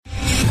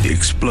The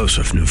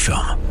explosive new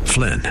film,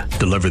 Flynn,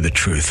 deliver the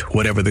truth,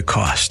 whatever the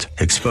cost,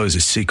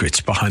 exposes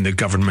secrets behind the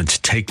government's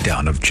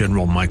takedown of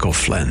General Michael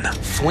Flynn.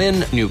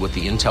 Flynn knew what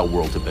the intel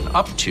world had been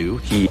up to.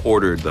 He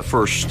ordered the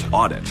first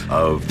audit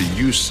of the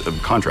use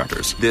of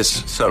contractors.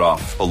 This set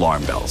off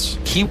alarm bells.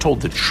 He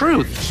told the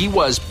truth. He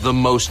was the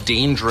most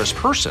dangerous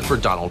person for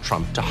Donald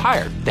Trump to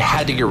hire. They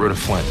had to get rid of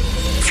Flynn.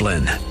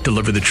 Flynn,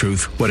 deliver the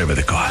truth, whatever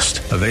the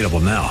cost. Available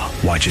now.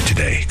 Watch it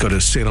today. Go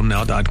to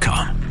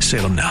salemnow.com.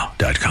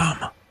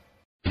 salemnow.com.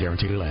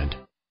 Guaranteed to land.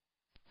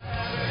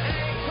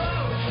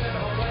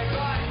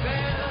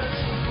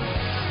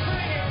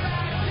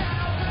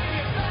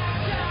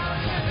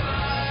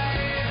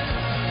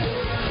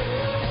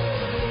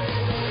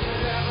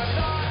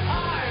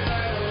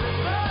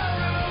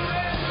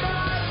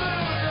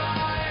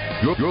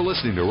 You're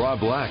listening to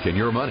Rob Black and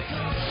Your Money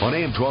on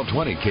AM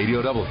 1220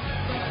 KDOW.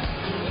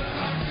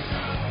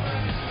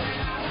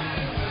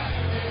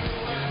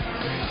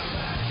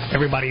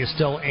 Everybody is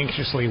still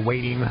anxiously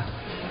waiting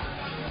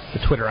the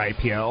Twitter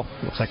IPO.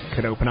 Looks like it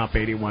could open up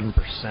 81%.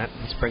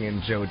 Let's bring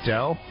in Joe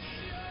Doe.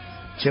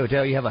 Joe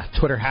Doe, you have a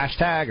Twitter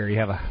hashtag or you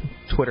have a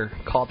Twitter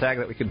call tag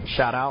that we can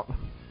shout out?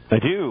 I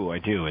do.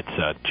 It's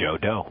Joe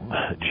Doe.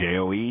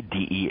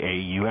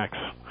 JOEDEAUX.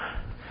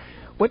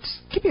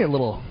 Give me a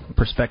little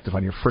perspective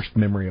on your first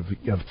memory of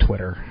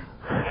Twitter.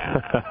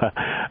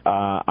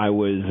 I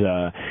was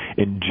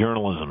in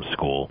journalism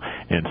school,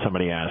 and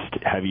somebody asked,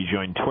 have you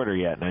joined Twitter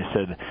yet? And I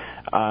said,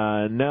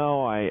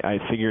 no, I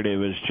figured it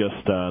was just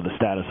the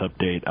status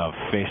update of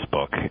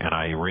Facebook, and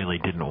I really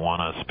didn't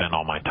want to spend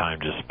all my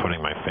time just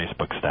putting my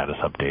Facebook status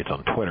updates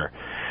on Twitter.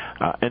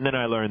 And then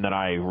I learned that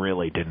I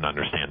really didn't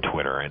understand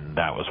Twitter, and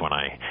that was when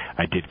I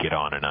did get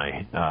on and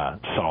I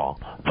saw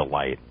the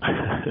light.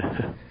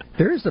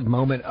 There is a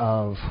moment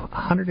of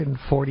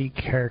 140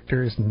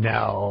 characters.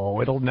 No,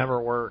 it'll never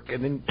work.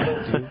 And then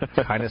you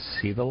kind of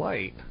see the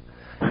light.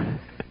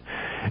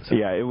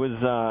 Yeah, it was,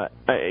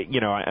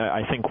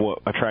 I think what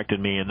attracted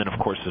me, and then of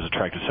course has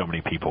attracted so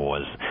many people,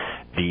 was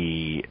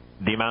the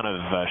amount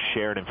of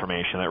shared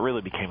information that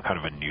really became kind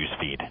of a news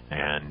feed.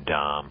 And,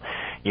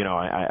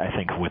 I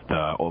think with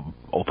the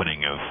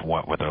opening of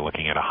what they're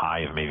looking at, a high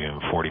of maybe even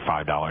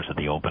 $45 at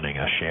the opening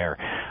a share,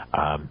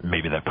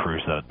 maybe that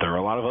proves that there are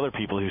a lot of other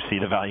people who see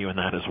the value in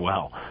that as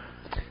well.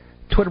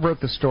 Twitter broke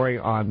the story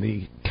on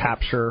the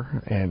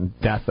capture and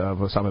death of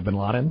Osama bin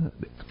Laden.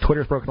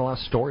 Twitter's broken a lot of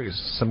stories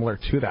similar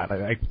to that.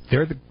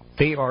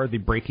 They are the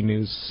breaking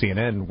news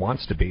CNN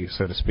wants to be,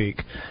 so to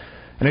speak.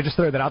 And I just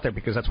throw that out there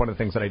because that's one of the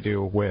things that I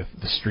do with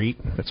The Street.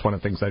 That's one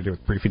of the things that I do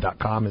with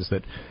Briefing.com is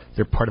that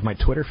they're part of my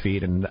Twitter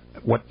feed. And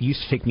what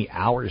used to take me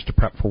hours to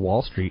prep for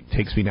Wall Street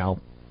takes me now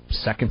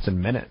seconds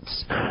and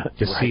minutes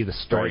to see the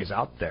stories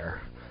out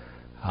there.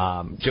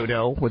 Joe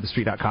Doe with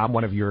TheStreet.com,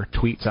 one of your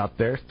tweets out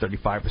there,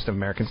 35% of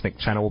Americans think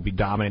China will be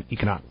dominant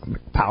economic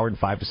power in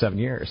 5 to 7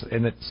 years.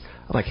 And I'm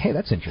like, hey,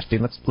 that's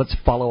interesting. Let's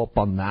follow up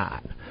on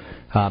that.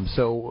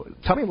 So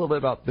tell me a little bit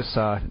about this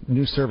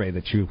new survey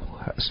that you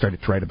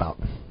started to write about.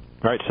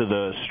 Right, so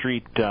The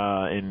Street,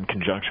 in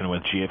conjunction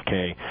with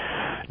GfK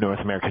North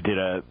America, did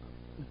a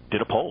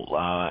poll,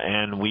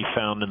 and we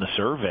found in the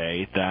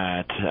survey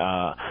that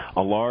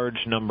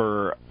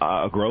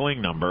a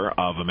growing number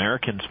of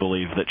Americans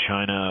believe that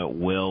China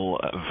will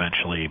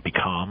eventually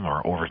become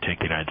or overtake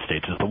the United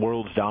States as the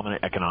world's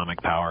dominant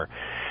economic power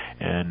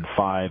in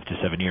 5 to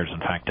 7 years. In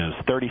fact, as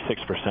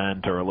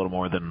 36%, or a little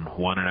more than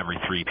 1 in every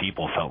 3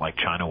 people, felt like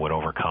China would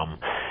overcome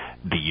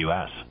the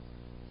U.S.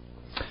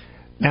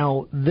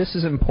 Now, this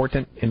is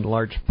important in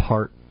large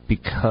part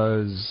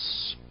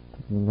because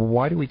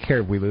why do we care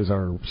if we lose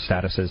our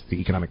status as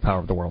the economic power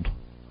of the world?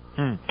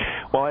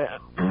 Well, I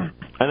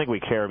think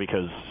we care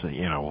because,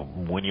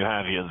 when you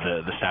have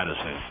the status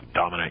of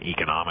dominant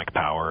economic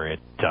power, it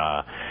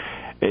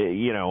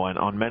and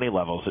on many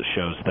levels it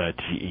shows that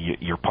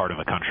you're part of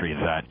a country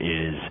that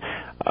is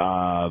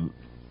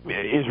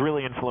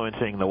really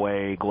influencing the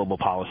way global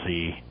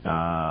policy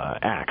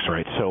acts,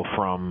 right? So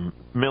from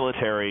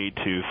military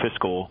to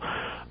fiscal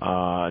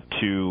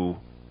to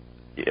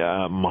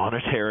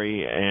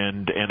monetary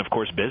and of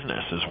course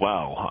business as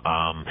well.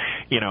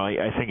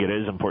 I think it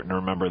is important to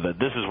remember that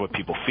this is what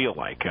people feel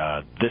like.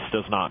 This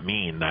does not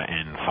mean that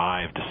in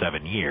 5 to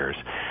 7 years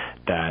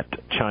that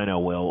China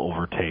will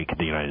overtake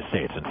the United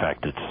States. In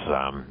fact, it's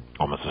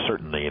almost a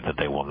certainty that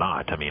they will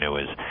not. I mean, it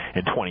was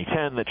in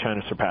 2010 that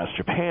China surpassed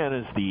Japan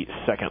as the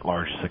second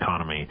largest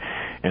economy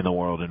in the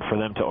world, and for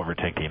them to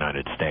overtake the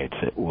United States,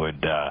 it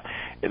would.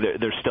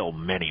 There's still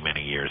many,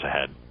 many years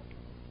ahead.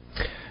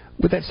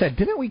 With that said,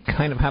 didn't we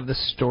kind of have this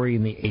story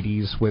in the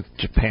 80s with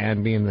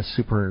Japan being the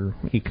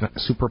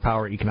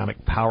superpower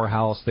economic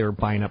powerhouse? They were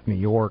buying up New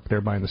York. They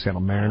were buying the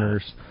Seattle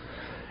Mariners.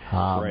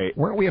 Right.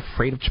 Weren't we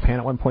afraid of Japan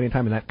at one point in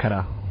time, and that kind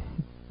of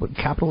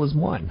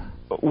capitalism won?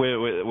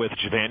 With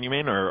Japan, you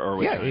mean, or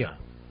with China? Yeah.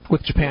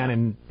 With Japan,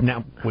 and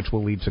now which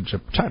will lead to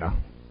China.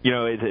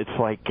 It's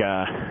like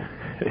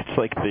it's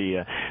like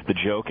the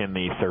joke in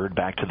the third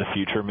Back to the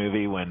Future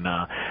movie when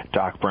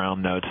Doc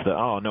Brown notes that,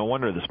 oh, no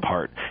wonder this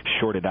part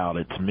shorted out.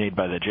 It's made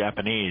by the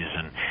Japanese,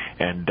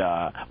 and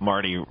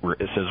Marty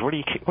says, what are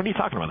you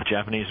talking about? The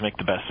Japanese make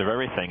the best of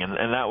everything,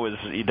 and that was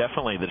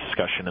definitely the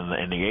discussion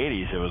in the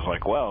 80s. It was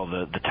like, well,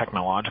 the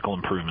technological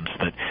improvements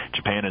that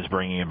Japan is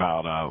bringing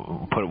about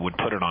would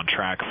put it on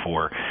track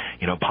for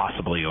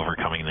possibly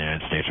overcoming the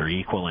United States or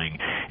equaling.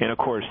 And of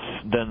course,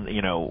 then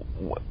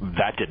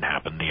that didn't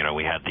happen.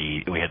 We had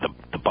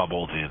the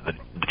bubble, the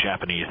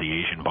Japanese, the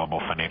Asian bubble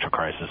financial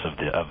crisis of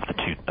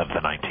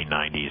the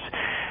 1990s.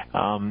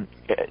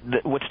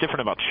 What's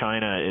different about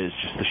China is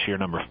just the sheer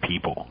number of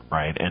people,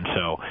 right? And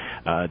so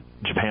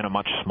Japan, a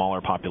much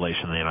smaller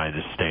population than the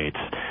United States,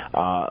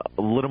 a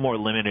little more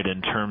limited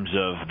in terms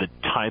of the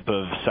type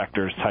of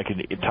sectors, type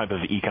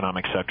of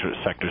economic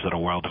sectors that are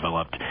well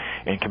developed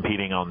and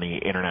competing on the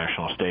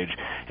international stage.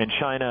 In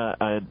China,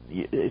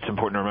 it's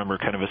important to remember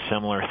kind of a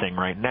similar thing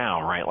right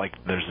now, right? Like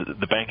there's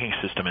the banking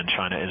system in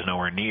China is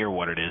nowhere near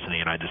what it is in the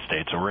United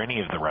States or any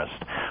of the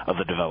rest of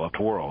the developed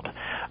world,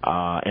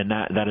 and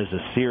that is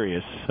a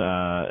serious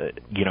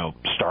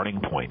starting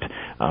point.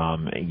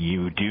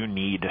 You do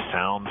need a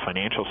sound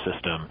financial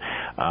system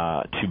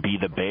to be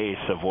the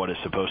base of what is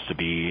supposed to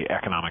be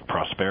economic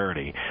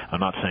prosperity. I'm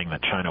not saying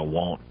that China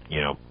won't,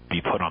 be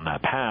put on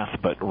that path,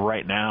 but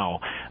right now,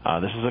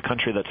 this is a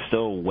country that's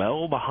still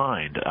well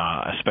behind,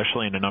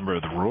 especially in a number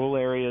of the rural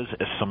areas,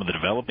 some of the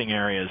developing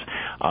areas,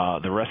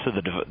 the rest of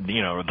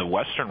the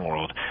Western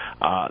world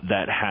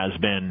that has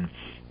been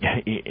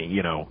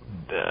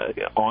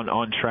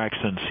on track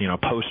since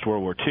post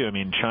World War II. I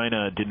mean,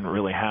 China didn't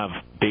really have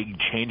big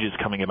changes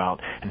coming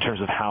about in terms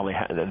of how they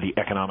had the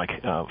economic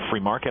free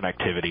market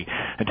activity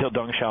until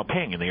Deng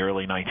Xiaoping in the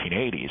early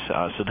 1980s.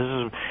 So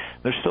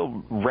they're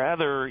still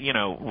rather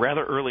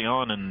early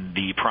on in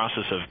the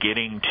process of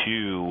getting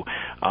to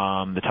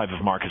the type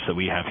of markets that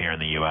we have here in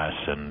the U.S.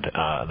 and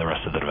the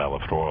rest of the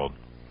developed world.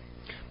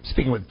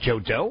 Speaking with Joe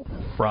Doe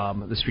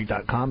from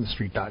TheStreet.com,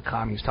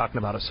 TheStreet.com, he's talking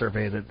about a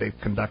survey that they've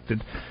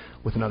conducted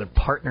with another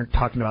partner,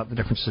 talking about the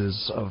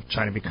differences of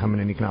China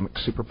becoming an economic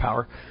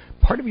superpower.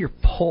 Part of your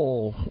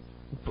poll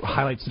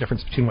highlights the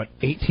difference between what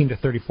 18 to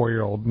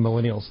 34-year-old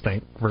millennials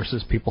think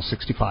versus people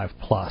 65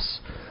 plus.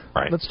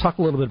 Right. Let's talk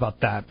a little bit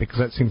about that because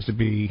that seems to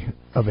be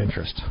of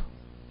interest.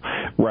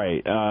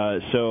 Right.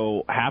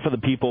 So half of the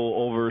people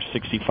over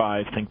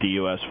 65 think the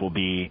U.S. will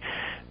be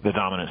the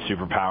dominant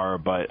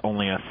superpower, but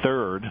only a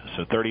third,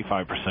 so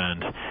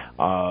 35%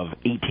 of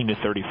 18 to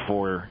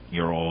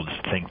 34-year-olds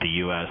think the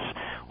U.S.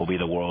 will be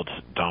the world's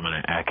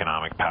dominant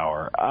economic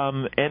power.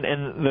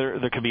 And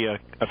there could be a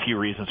few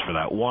reasons for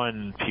that.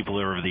 One, people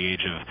who are over the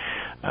age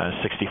of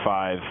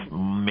 65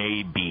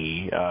 may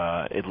be,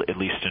 at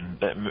least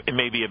it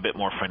may be a bit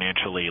more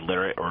financially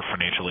literate or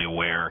financially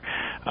aware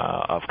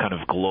of kind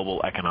of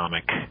global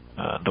economic,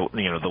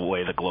 the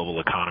way the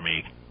global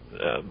economy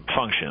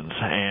functions.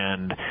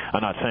 And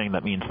I'm not saying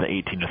that means the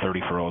 18 to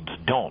 34-year-olds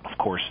don't. Of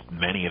course,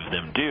 many of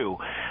them do.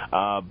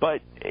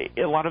 But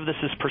a lot of this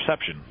is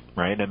perception,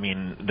 right? I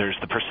mean, there's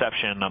the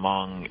perception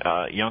among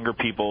younger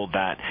people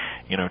that,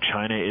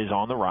 China is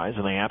on the rise,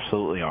 and they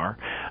absolutely are.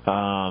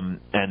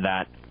 And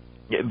that,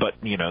 but,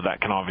 that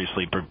can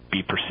obviously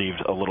be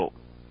perceived a little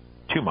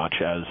too much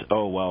as,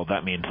 oh, well,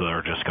 that means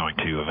they're just going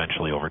to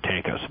eventually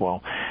overtake us.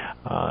 Well,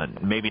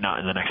 maybe not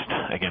in the next,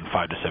 again,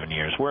 5 to 7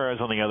 years. Whereas,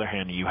 on the other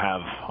hand, you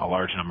have a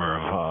large number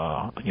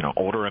of,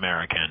 older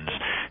Americans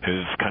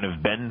who've kind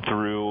of been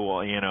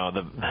through,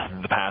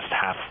 the past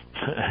half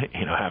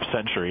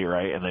century,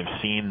 right? And they've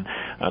seen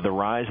the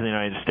rise of the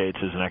United States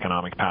as an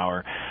economic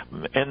power.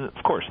 And,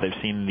 of course, they've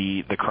seen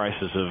the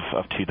crisis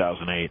of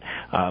 2008.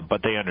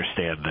 But they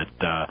understand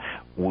that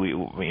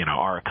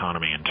our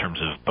economy, in terms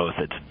of both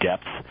its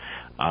depth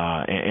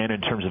and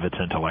in terms of its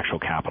intellectual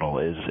capital,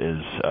 is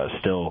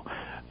still,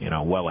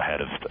 well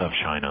ahead of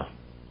China.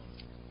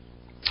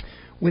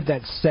 With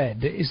that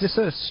said, is this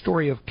a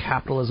story of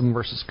capitalism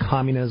versus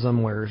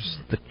communism, where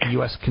the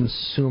U.S.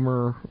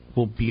 consumer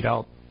will beat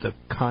out the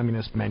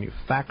communist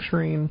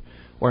manufacturing?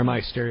 Or am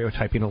I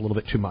stereotyping a little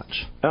bit too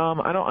much?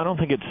 I don't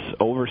think it's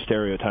over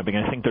stereotyping.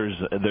 I think there's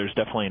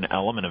definitely an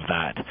element of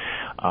that.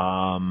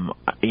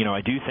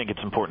 I do think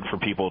it's important for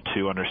people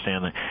to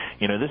understand that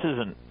this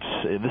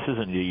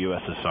isn't the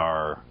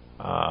USSR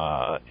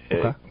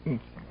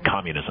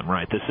communism,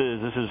 right? This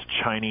is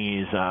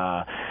Chinese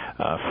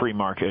free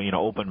market,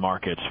 open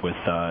markets with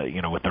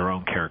with their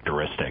own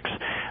characteristics.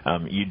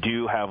 You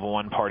do have a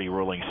one-party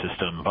ruling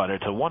system, but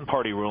it's a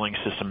one-party ruling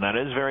system that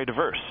is very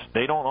diverse.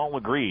 They don't all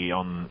agree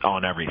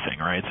on everything,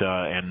 right?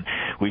 And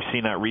we've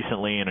seen that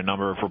recently in a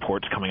number of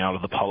reports coming out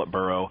of the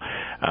Politburo.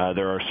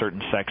 There are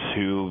certain sects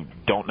who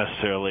don't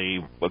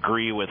necessarily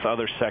agree with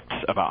other sects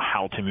about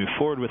how to move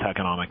forward with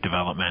economic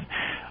development.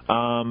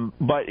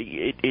 But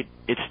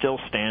it still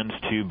stands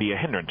to be a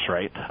hindrance,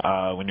 right?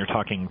 When you're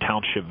talking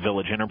township,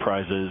 village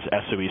enterprises,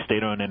 SOE,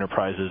 state-owned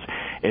enterprises,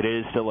 it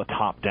is still a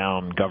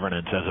top-down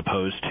governance as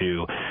opposed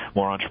to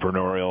more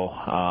entrepreneurial,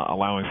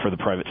 allowing for the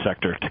private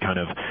sector to kind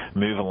of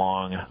move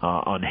along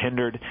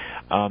unhindered.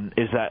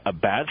 Is that a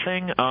bad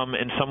thing?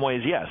 In some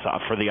ways, yes,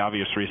 for the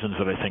obvious reasons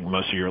that I think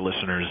most of your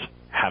listeners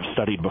have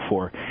studied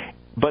before.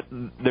 But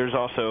there's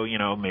also,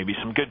 maybe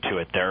some good to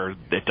it.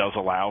 It does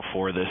allow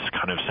for this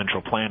kind of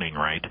central planning,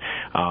 right,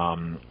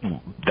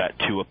 that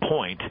to a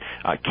point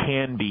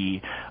can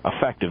be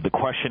effective. The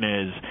question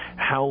is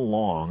how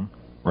long,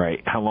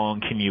 right? How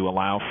long can you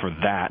allow for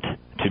that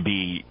to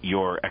be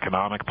your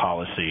economic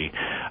policy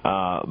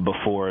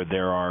before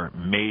there are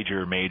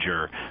major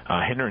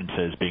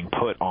hindrances being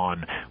put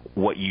on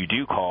what you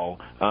do call,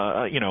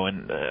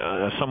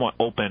 a somewhat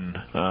open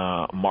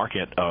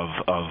market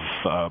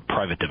of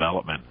private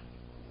development.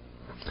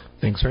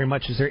 Thanks very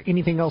much. Is there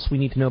anything else we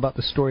need to know about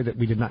the story that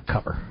we did not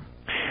cover?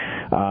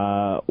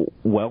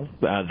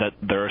 That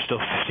there are still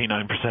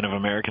 59% of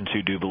Americans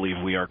who do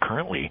believe we are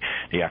currently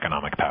the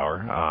economic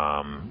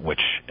power,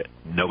 which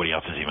nobody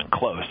else is even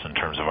close in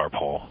terms of our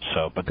poll.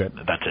 But good.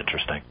 That's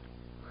interesting.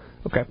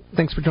 Okay.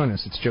 Thanks for joining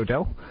us. It's Joe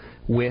Doe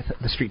with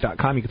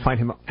TheStreet.com. You can find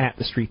him at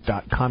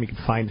TheStreet.com. You can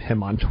find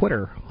him on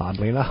Twitter,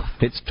 oddly enough.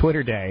 It's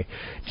Twitter Day.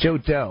 Joe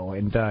Doe,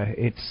 and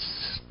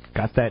it's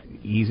got that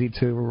easy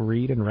to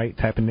read and write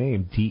type of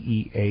name,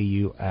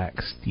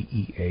 D-E-A-U-X,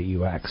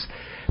 D-E-A-U-X.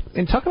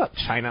 And talk about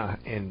China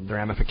and the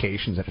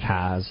ramifications that it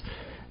has.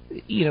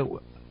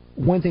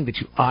 One thing that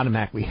you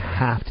automatically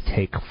have to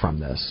take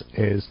from this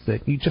is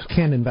that you just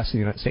can't invest in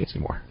the United States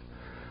anymore.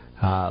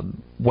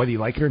 Whether you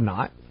like it or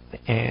not,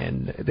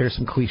 and there's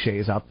some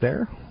cliches out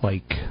there,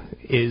 like,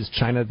 is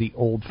China the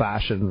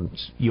old-fashioned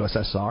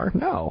USSR?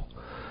 No.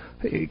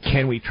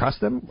 Can we trust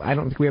them? I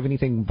don't think we have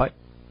anything but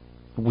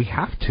we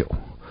have to.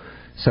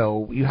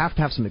 So you have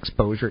to have some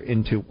exposure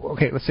into,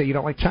 okay, let's say you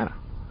don't like China.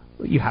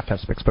 You have to have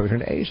some exposure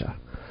into Asia.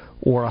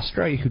 Or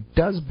Australia, who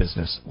does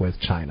business with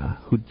China,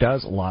 who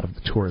does a lot of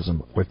the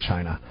tourism with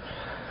China.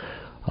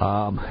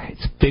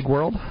 It's a big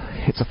world.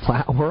 It's a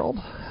flat world.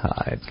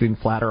 It's getting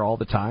flatter all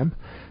the time.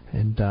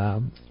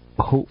 And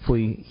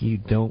hopefully you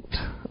don't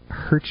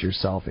hurt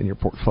yourself in your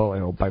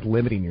portfolio by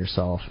limiting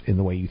yourself in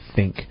the way you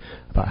think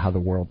about how the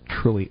world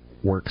truly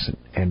works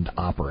and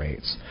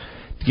operates.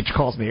 To get your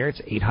calls in the air,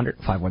 it's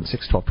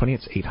 800-516-1220.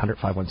 It's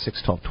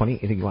 800-516-1220.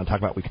 Anything you want to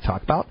talk about, we can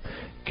talk about.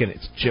 Again,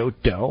 it's Joe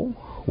Doe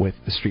with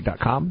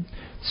TheStreet.com.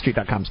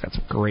 TheStreet.com's got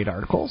some great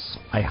articles.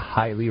 I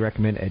highly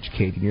recommend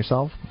educating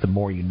yourself. The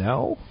more you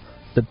know,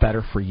 the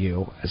better for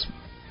you. As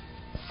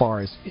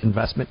far as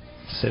investment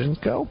decisions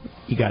go,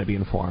 you got to be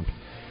informed.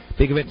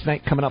 Big event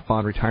tonight coming up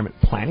on retirement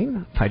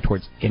planning, tied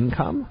towards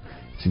income.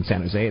 It's in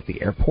San Jose at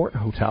the Airport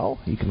Hotel.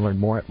 You can learn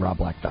more at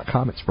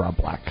robblack.com. It's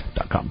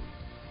robblack.com.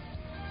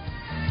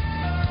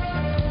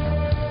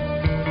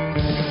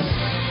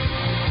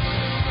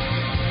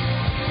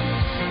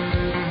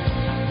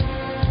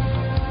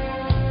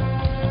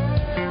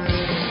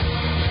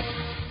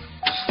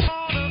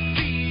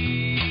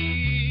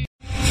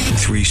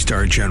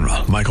 Three-star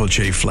General Michael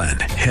J. Flynn,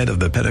 head of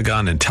the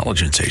Pentagon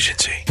Intelligence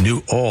Agency,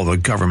 knew all the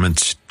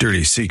government's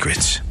dirty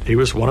secrets. He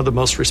was one of the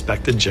most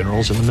respected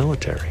generals in the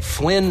military.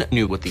 Flynn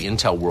knew what the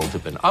intel world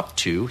had been up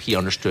to. He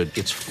understood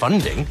its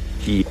funding.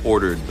 He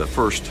ordered the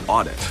first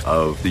audit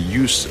of the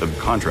use of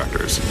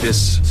contractors.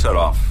 This set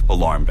off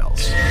alarm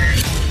bells.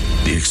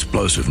 The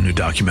explosive new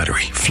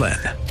documentary, Flynn,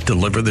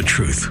 Deliver the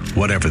Truth,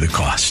 Whatever the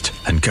Cost,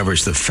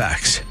 uncovers the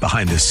facts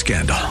behind this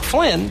scandal.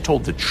 Flynn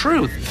told the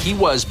truth. He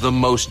was the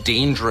most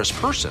dangerous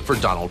person for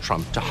Donald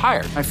Trump to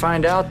hire. I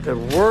find out the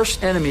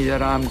worst enemy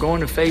that I'm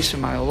going to face in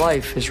my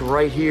life is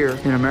right here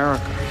in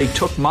America. They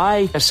took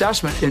my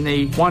assessment and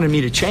they wanted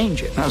me to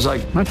change it. And I was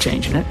like, I'm not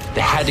changing it.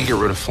 They had to get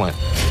rid of Flynn.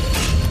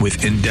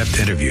 With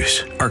in-depth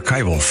interviews,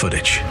 archival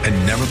footage,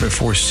 and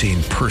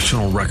never-before-seen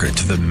personal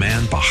records of the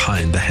man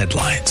behind the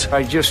headlines.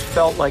 I just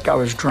felt like I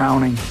was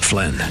drowning.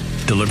 Flynn,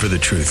 Deliver the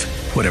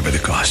Truth, Whatever the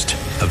Cost.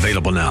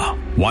 Available now.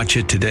 Watch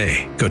it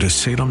today. Go to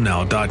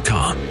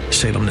salemnow.com.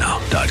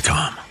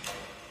 salemnow.com.